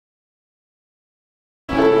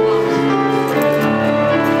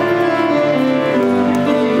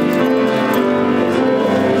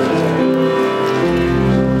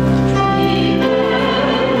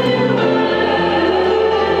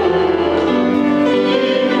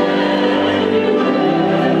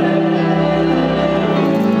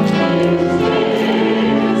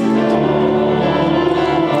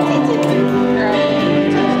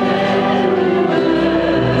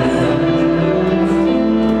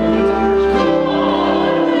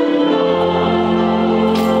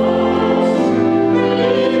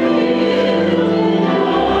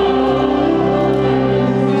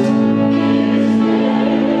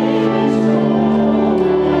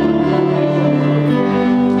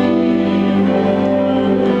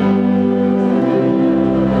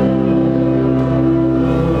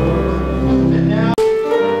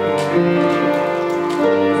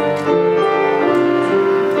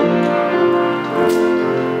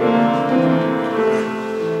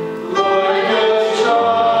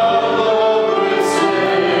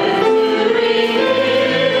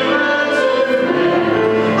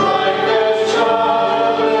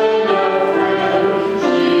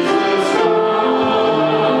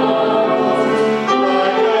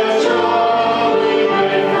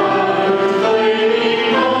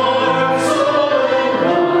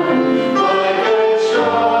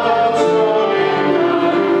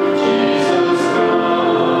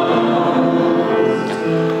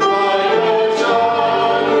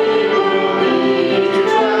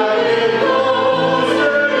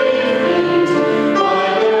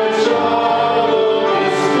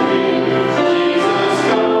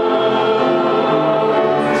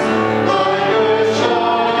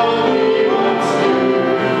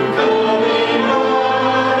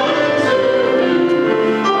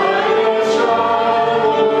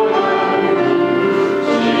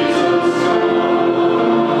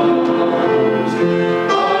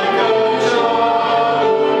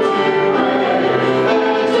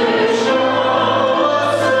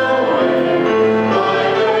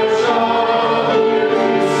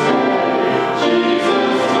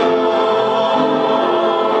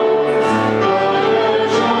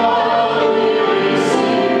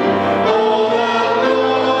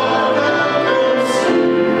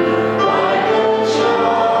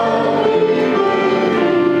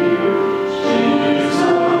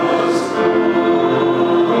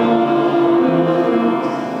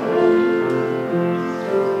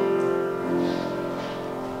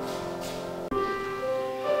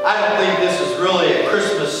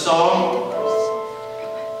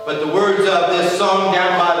of this song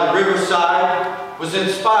down by the riverside was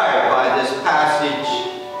inspired by this passage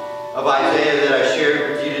of Isaiah that I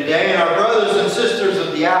shared with you today. And our brothers and sisters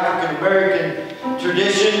of the African American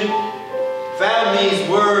tradition found these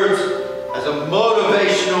words as a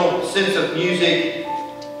motivational sense of music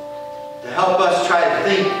to help us try to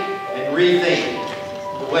think and rethink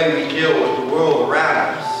the way we deal with the world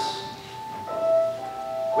around us.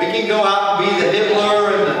 We can go out and be the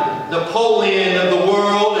Hitler and the Napoleon of the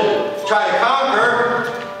world and try to conquer.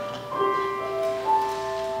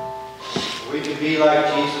 We can be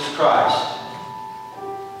like Jesus Christ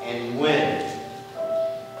and win.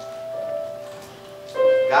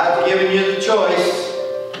 God's given you the choice.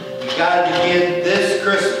 You got to begin this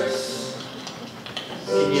Christmas.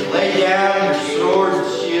 Can you lay down your sword and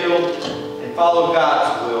shield and follow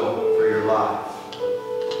God's will for your life?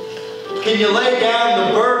 Can you lay down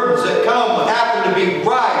the burdens that come with having to be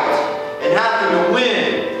right and having to win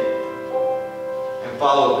and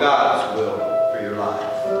follow God's will for your life?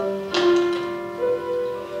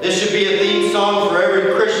 This should be a theme song for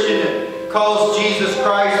every Christian that calls Jesus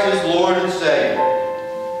Christ as Lord and Savior.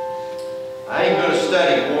 I ain't going to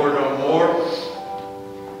study war no more.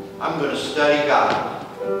 I'm going to study God.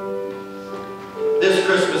 This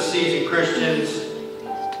Christmas season, Christians,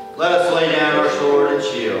 let us lay down our sword and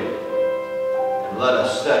shield. Let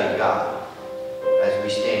us study God as we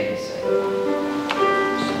stand and sing.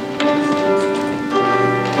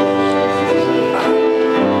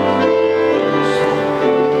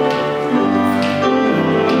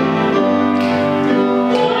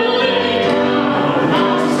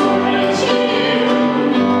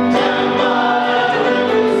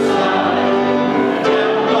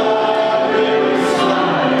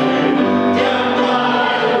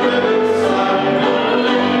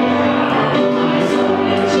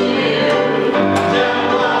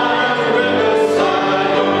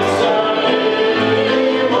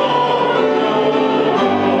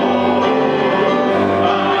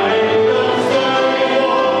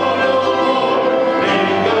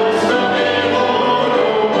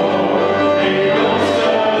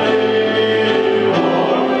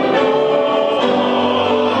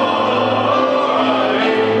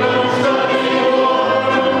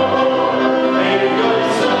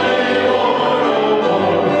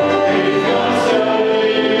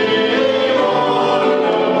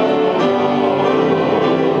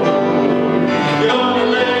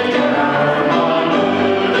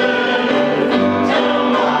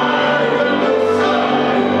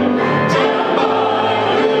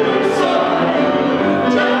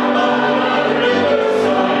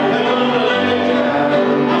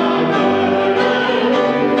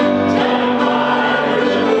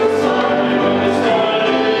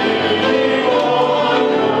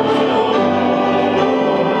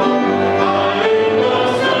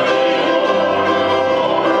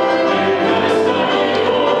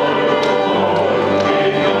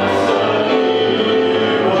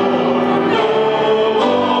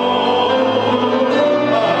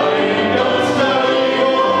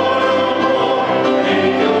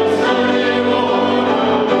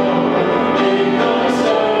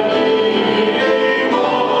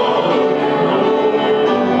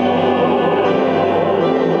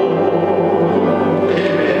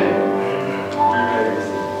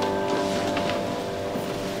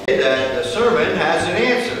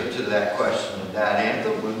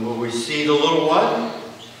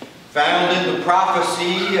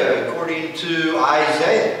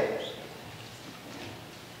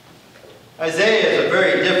 Isaiah is a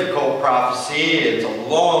very difficult prophecy. It's a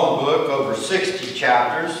long book, over 60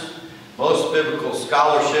 chapters. Most biblical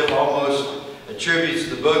scholarship almost attributes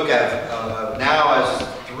the book now as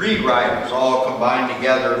 3 writers all combined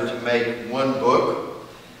together to make one book,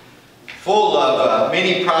 full of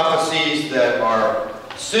many prophecies that are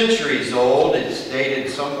centuries old. It's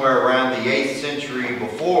dated somewhere around the 8th century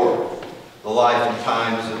before the life and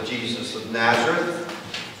times of Jesus of Nazareth.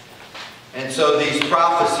 And so these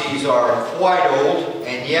prophecies are quite old,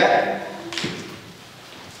 and yet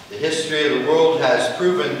the history of the world has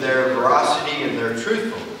proven their veracity and their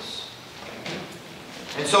truthfulness.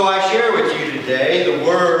 And so I share with you today the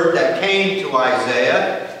word that came to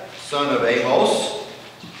Isaiah, son of Amos,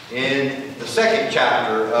 in the 2nd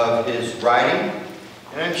chapter of his writing.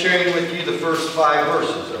 And I'm sharing with you the first 5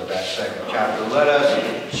 verses of that 2nd chapter. Let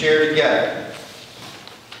us share together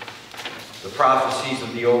the prophecies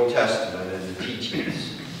of the Old Testament and the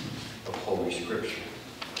teachings of Holy Scripture.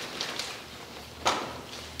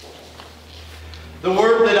 The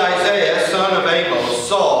word that Isaiah, son of Amos,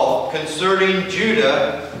 saw concerning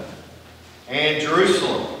Judah and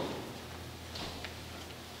Jerusalem.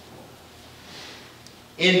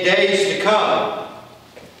 in days to come,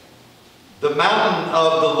 the mountain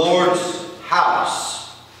of the Lord's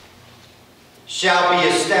house shall be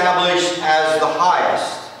established as the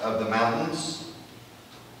highest of the mountains,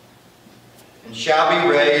 and shall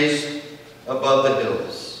be raised above the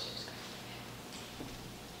hills.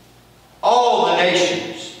 All the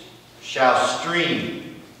nations shall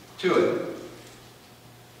stream to it.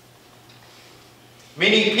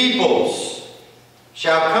 Many peoples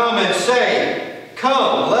shall come and say,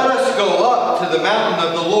 "Come, let us go up to the mountain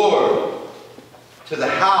of the Lord, to the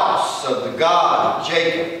house of the God of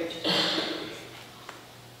Jacob,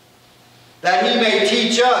 that he may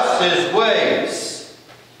teach us his ways,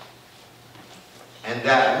 and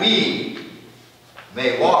that we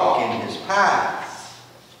may walk in his paths.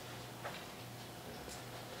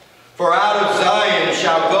 For out of Zion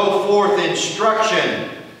shall go forth instruction,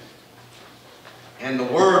 and the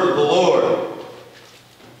word of the Lord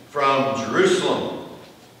from Jerusalem.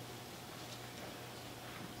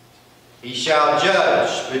 He shall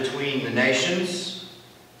judge between the nations,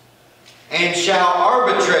 and shall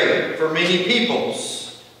arbitrate for many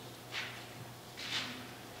peoples.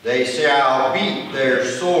 They shall beat their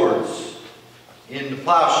swords into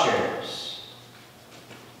plowshares,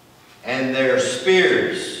 and their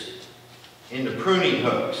spears into pruning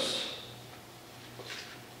hooks.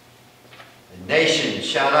 And nation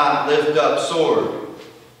shall not lift up sword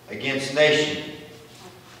against nation,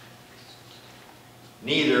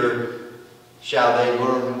 neither shall they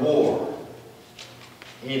learn war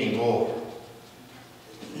anymore.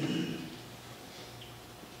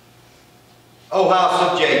 O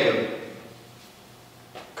house of Jacob,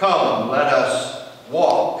 come, let us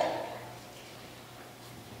walk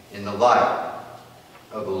in the light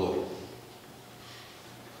of the Lord."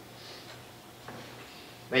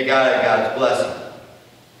 May God add God's blessing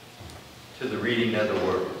to the reading of the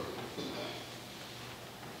Word.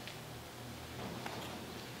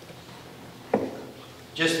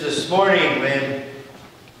 Just this morning when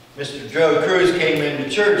Mr. Joe Cruz came into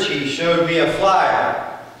church, he showed me a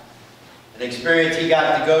flyer, an experience he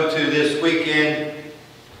got to go to this weekend,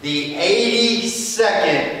 the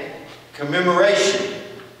 82nd commemoration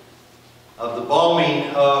of the bombing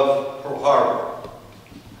of Pearl Harbor.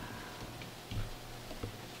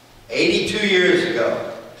 82 years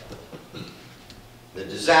ago, the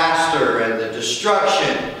disaster and the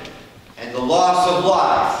destruction and the loss of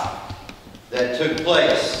life that took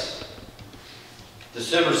place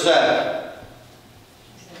December 7th.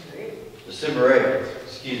 December 8th,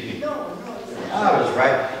 excuse me. I was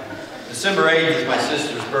right. December 8th is my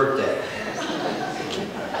sister's birthday.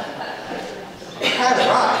 I had it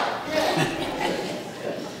right.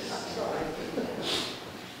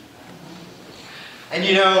 And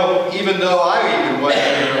you know, even though I even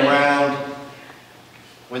wasn't around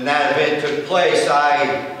when that event took place,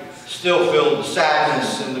 I still feel the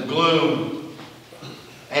sadness and the gloom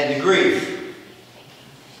and the grief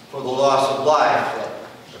for the loss of life that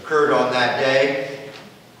occurred on that day.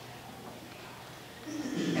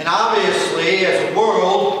 And obviously, as a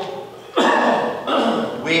world,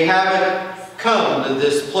 we haven't come to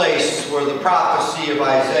this place where the prophecy of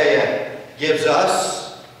Isaiah gives us,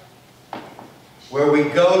 where we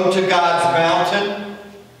go to God's mountain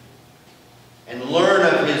and learn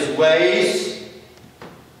of his ways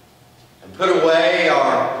and put away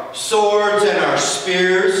our swords and our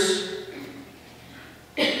spears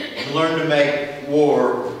and learn to make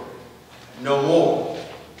war no more.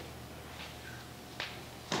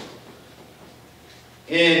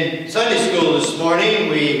 In Sunday school this morning,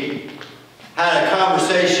 we had a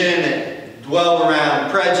conversation that dwelled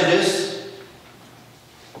around prejudice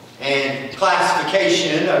and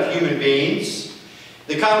classification of human beings.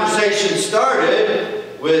 The conversation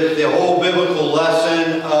started with the whole biblical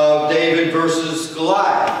lesson of David versus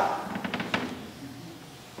Goliath.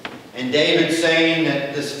 And David saying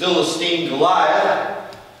that this Philistine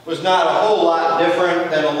Goliath was not a whole lot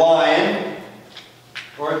different than a lion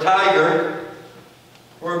or a tiger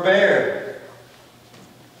or a bear.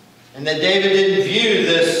 And that David didn't view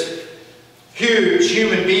this huge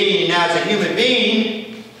human being as a human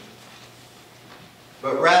being,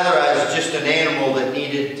 but rather as just an animal that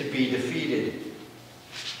needed to be defeated.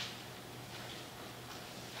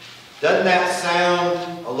 Doesn't that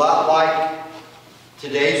sound a lot like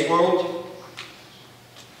today's world?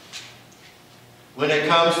 When it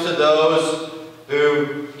comes to those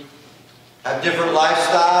who have different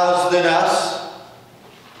lifestyles than us,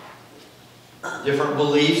 different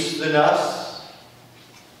beliefs than us,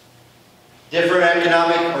 different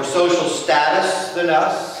economic or social status than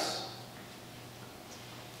us,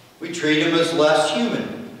 we treat them as less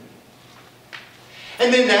human.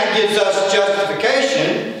 And then that gives us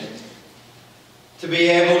justification to be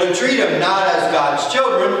able to treat them not as God's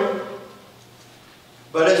children,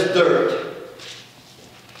 but as dirt.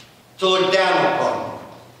 To look down upon them,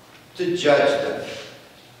 to judge them,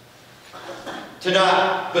 to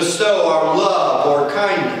not bestow our love or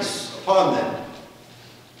kindness upon them.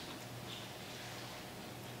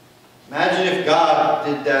 Imagine if God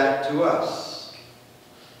did that to us.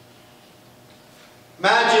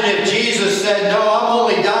 Imagine if Jesus said, no, I'm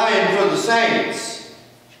only dying for the saints,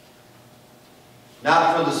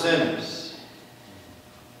 not for the sinners.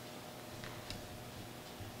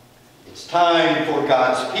 It's time for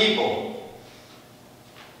God's people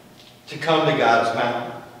to come to God's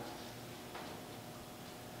mountain.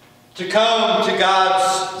 To come to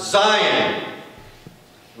God's Zion,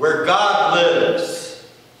 where God lives.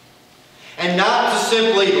 And not to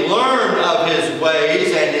simply learn of His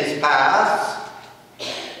ways and His paths,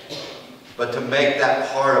 but to make that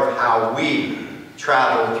part of how we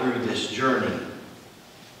travel through this journey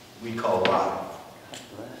we call life.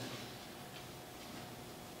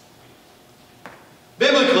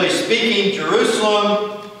 Biblically speaking,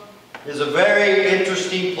 Jerusalem is a very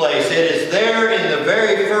interesting place. It is there in the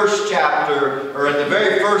very first chapter, or in the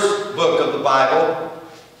very first book of the Bible.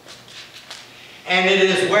 And it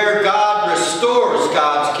is where God restores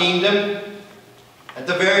God's kingdom at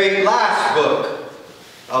the very last book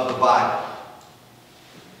of the Bible.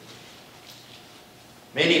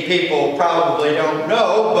 Many people probably don't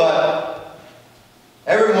know, but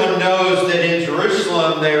everyone knows that in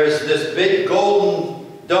Jerusalem there is this big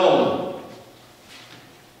golden dome.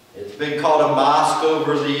 It's been called a mosque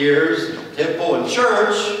over the years, a temple and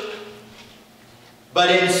church. But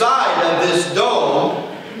inside of this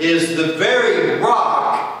dome is the very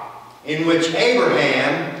rock in which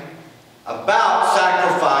Abraham about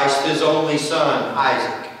sacrificed his only son,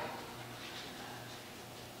 Isaac.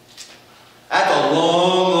 That's a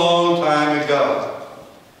long, long time ago.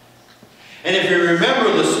 And if you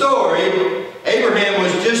remember the story, Abraham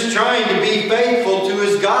was just trying to be faithful to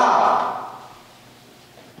his God.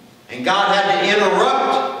 And God had to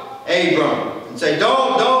interrupt Abram and say,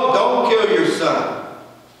 don't kill your son.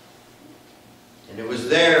 And it was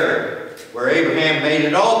there where Abraham made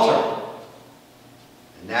an altar.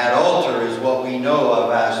 And that altar is what we know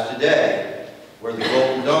of as today, where the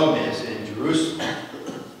Golden Dome is in Jerusalem.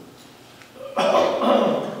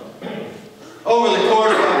 Over the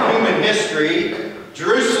course of human history,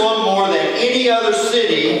 Jerusalem, more than any other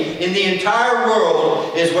city in the entire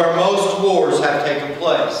world, is where most wars have taken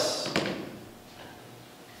place.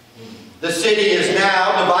 The city is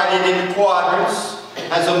now divided into quadrants,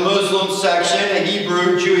 has a Muslim section, a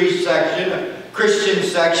Hebrew Jewish section, a Christian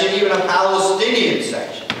section, even a Palestinian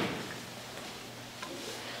section.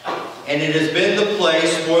 And it has been the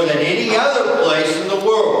place more than any other place in the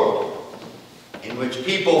world in which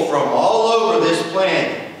people from all over this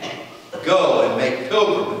planet go and make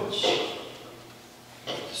pilgrimage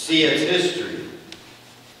to see its history,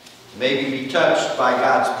 maybe be touched by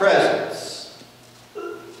God's presence,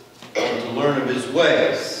 and to learn of His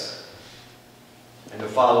ways, and to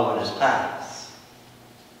follow in His paths.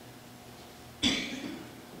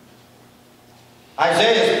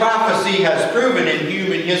 Isaiah's prophecy has proven in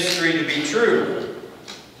human history to be true,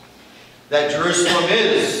 that Jerusalem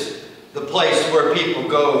is the place where people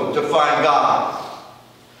go to find God.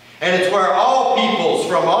 And it's where all peoples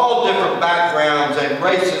from all different backgrounds and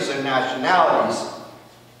races and nationalities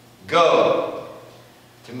go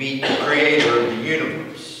to meet the Creator of the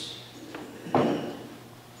universe.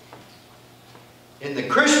 In the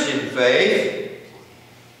Christian faith,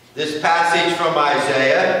 this passage from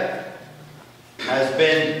Isaiah has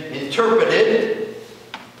been interpreted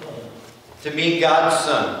to mean God's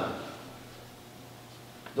Son.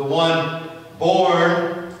 The one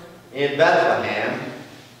born in Bethlehem,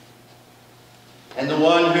 and the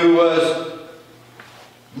one who was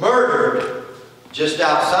murdered just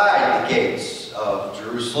outside the gates of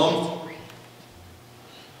Jerusalem,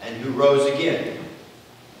 and who rose again.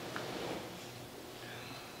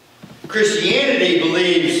 Christianity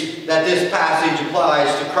believes that this passage applies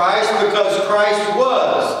to Christ because Christ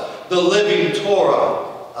was the living Torah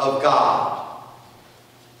of God.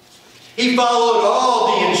 He followed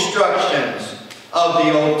all the instructions of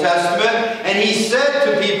the Old Testament, and He said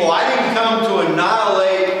to people, I didn't come to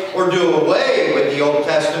annihilate or do away with the Old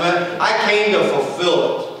Testament. I came to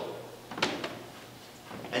fulfill it.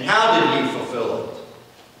 And how did He fulfill it?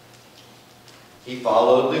 He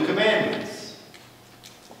followed the commandments.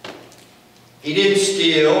 He didn't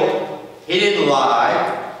steal. He didn't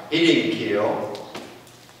lie. He didn't kill.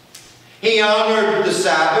 He honored the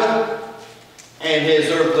Sabbath and His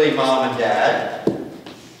earthly mom and dad.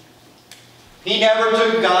 He never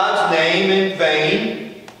took God's name in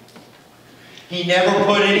vain. He never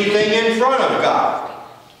put anything in front of God.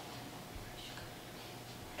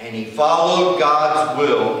 And he followed God's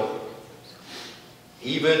will,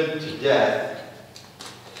 even to death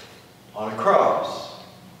on a cross.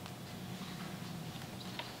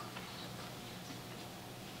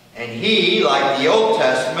 And he, like the Old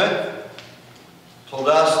Testament, told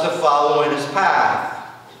us to follow in his path.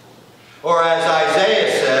 Or as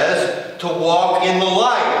Isaiah says, to walk in the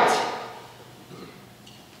light.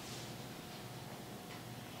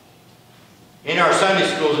 In our Sunday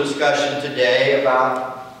school discussion today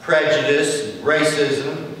about prejudice, and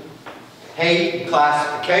racism, hate, and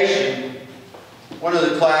classification, one of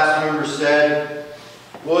the class members said,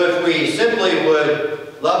 well, if we simply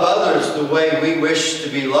would love others the way we wish to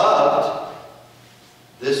be loved,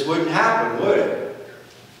 this wouldn't happen, would it?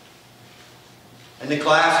 And the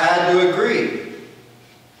class had to agree.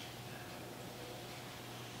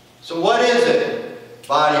 So what is it,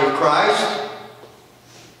 body of Christ?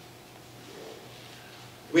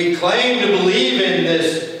 We claim to believe in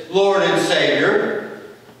this Lord and Savior.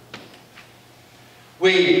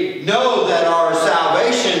 We know that our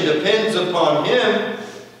salvation depends upon Him.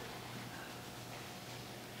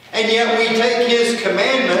 And yet we take His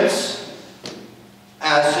commandments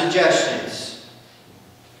as suggestions.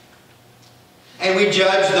 And we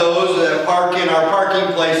judge those that park in our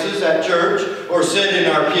parking places at church, or sit in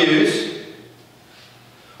our pews,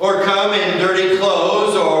 or come in dirty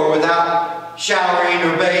clothes, or without showering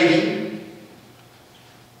or bathing.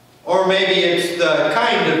 Or maybe it's the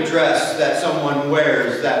kind of dress that someone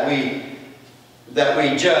wears that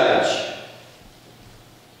we judge.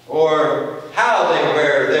 Or how they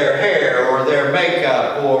wear their hair or their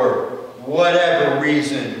makeup, or whatever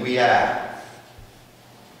reason we have.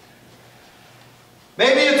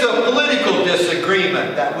 Maybe it's a political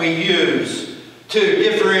disagreement that we use to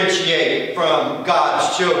differentiate from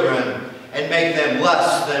God's children and make them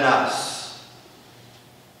less than us.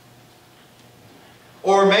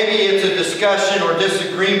 Or maybe it's a discussion or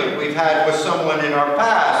disagreement we've had with someone in our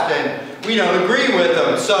past and we don't agree with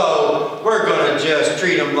them, so we're going to just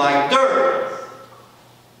treat them like dirt.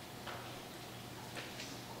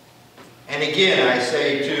 And again, I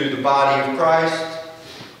say to the body of Christ,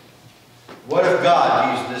 what if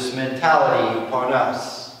God used this mentality upon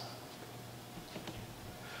us?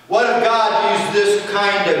 What if God used this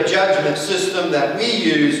kind of judgment system that we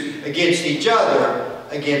use against each other,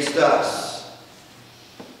 against us?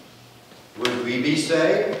 Would we be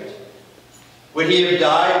saved? Would He have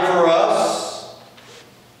died for us?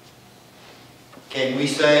 Can we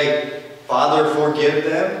say, Father, forgive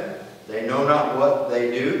them? They know not what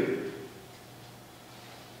they do.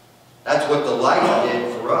 That's what the light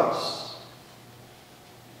did for us.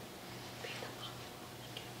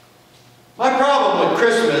 My problem with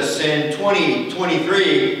Christmas in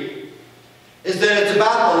 2023 is that it's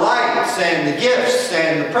about the lights and the gifts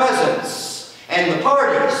and the presents and the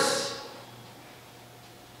parties.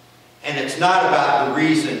 And it's not about the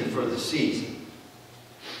reason for the season.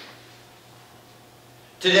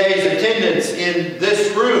 Today's attendance in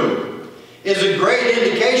this room is a great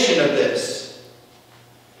indication of this.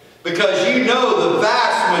 Because you know the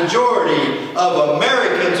vast majority of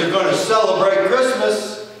Americans are going to celebrate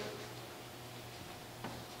Christmas.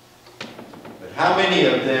 But how many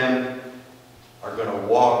of them are going to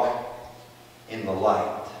walk in the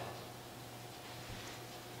light?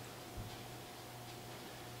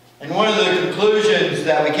 And one of the conclusions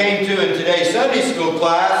that we came to in today's Sunday school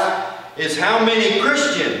class is how many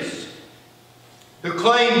Christians who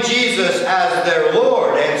claim Jesus as their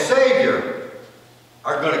Lord and Savior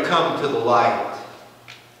are going to come to the light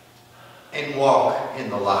and walk in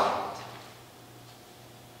the light.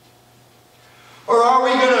 Or are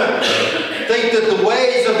we going to think that the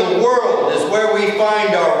ways of the world is where we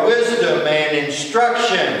find our wisdom and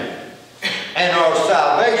instruction and our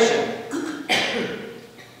salvation?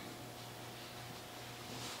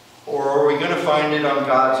 Or are we going to find it on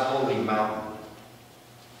God's holy mountain,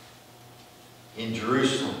 in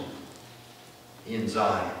Jerusalem, in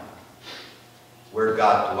Zion, where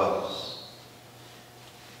God dwells?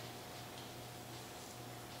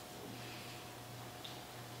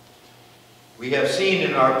 We have seen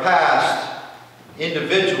in our past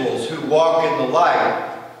individuals who walk in the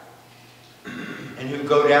light and who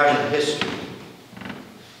go down in history.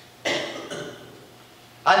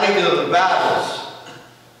 I think of the battles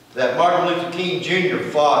that Martin Luther King Jr.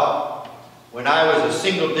 fought when I was a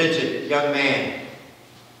single-digit young man,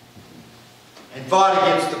 and fought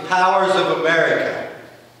against the powers of America,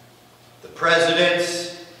 the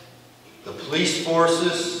presidents, the police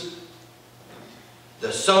forces,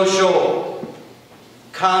 the social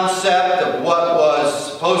concept of what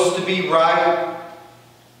was supposed to be right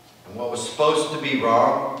and what was supposed to be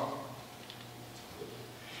wrong,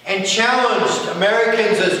 and challenged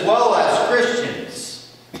Americans as well as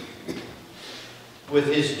Christians with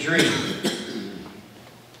his dream.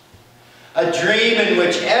 A dream in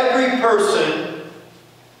which every person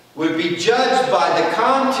would be judged by the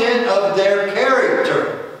content of their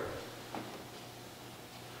character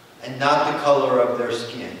and not the color of their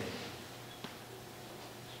skin.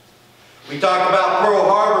 We talk about Pearl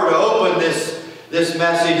Harbor to open this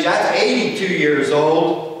message. That's 82 years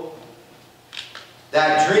old.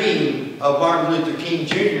 That dream of Martin Luther King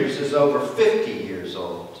Jr.'s is over 50 years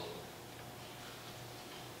old.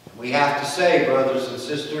 We have to say, brothers and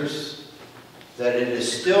sisters, that it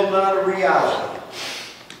is still not a reality.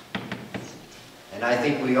 And I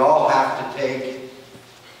think we all have to take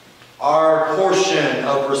our portion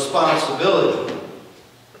of responsibility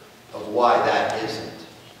of why that isn't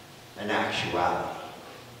an actuality.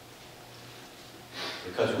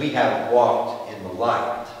 Because we haven't walked in the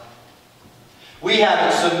light. We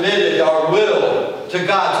haven't submitted our will to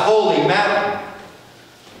God's holy mountain.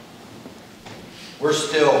 We're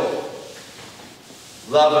still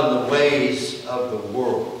loving the ways of the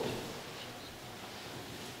world.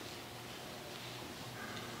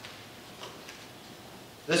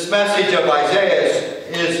 This message of Isaiah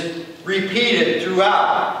is repeated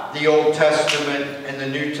throughout the Old Testament and the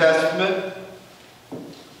New Testament.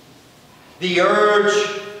 The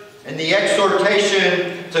urge and the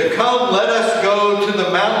exhortation to come, let us go to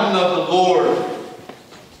the mountain of the Lord,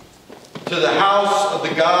 to the house of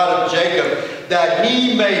the God of Jacob, that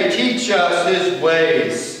he may teach us his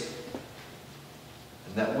ways,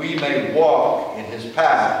 and that we may walk in his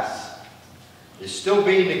paths, is still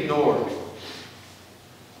being ignored.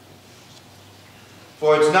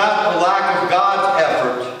 For it's not the lack of God's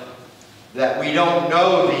effort that we don't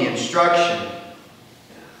know the instruction.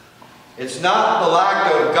 It's not the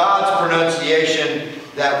lack of God's pronunciation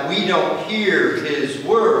that we don't hear his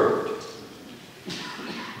word.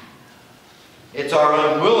 It's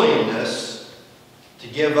our unwillingness to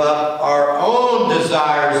give up our own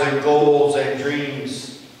desires and goals and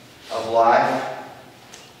dreams of life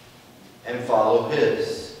and follow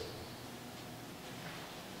his.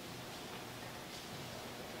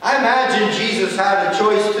 I imagine Jesus had a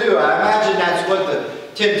choice too. I imagine that's what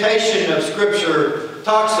the temptation of Scripture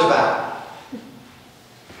talks about.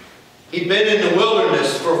 He'd been in the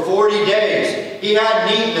wilderness for 40 days. He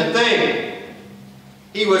hadn't eaten a thing.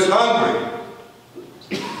 He was hungry.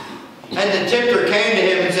 And the tempter came to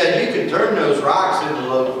him and said, you can turn those rocks into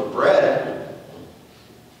loaves of bread.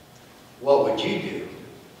 What would you do?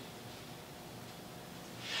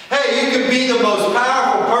 Hey, you could be the most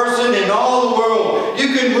powerful person in all the world. You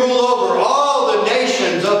can rule over all the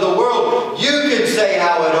nations of the world. You can say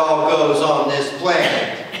how it all goes on this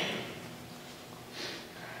planet.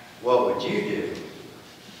 What would you do?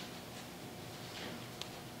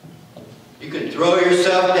 You can throw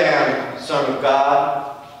yourself down, Son of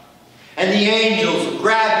God, and the angels will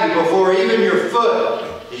grab you before even your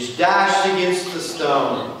foot is dashed against the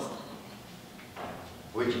stone.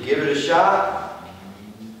 Would you give it a shot?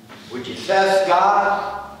 Would you test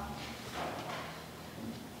God?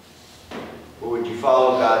 Or would you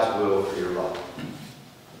follow God's will for your life?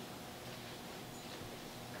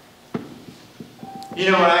 You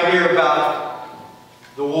know, when I hear about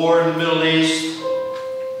the war in the Middle East,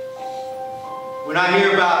 when I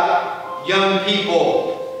hear about young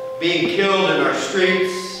people being killed in our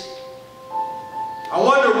streets, I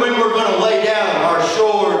wonder when we're going to lay down our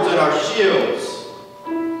swords and our shields.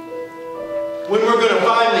 When we're going to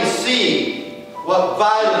finally see what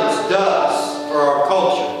violence does for our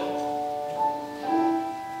culture.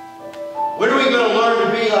 When are we going to learn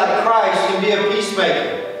to be like Christ and be a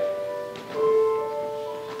peacemaker?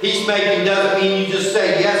 Peacemaking doesn't mean you just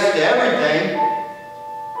say yes to everything.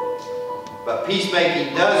 But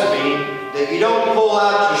peacemaking does mean that you don't pull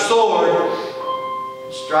out your sword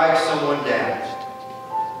and strike someone down.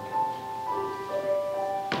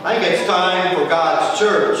 I think it's time for God's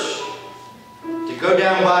church to go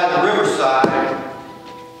down by the riverside.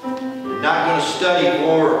 We're not going to study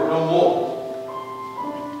war no more.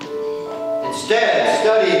 Instead,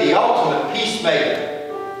 study the ultimate peacemaker.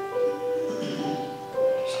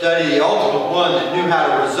 Study the ultimate one that knew how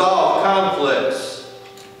to resolve conflicts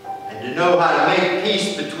and to know how to make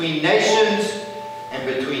peace between nations and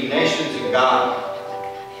between nations and God.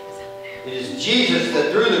 It is Jesus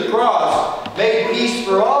that through the cross made peace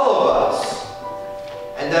for all of us,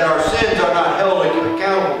 and that our sins are not held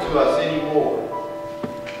accountable to us anymore.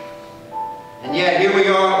 And yet here we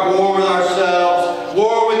are at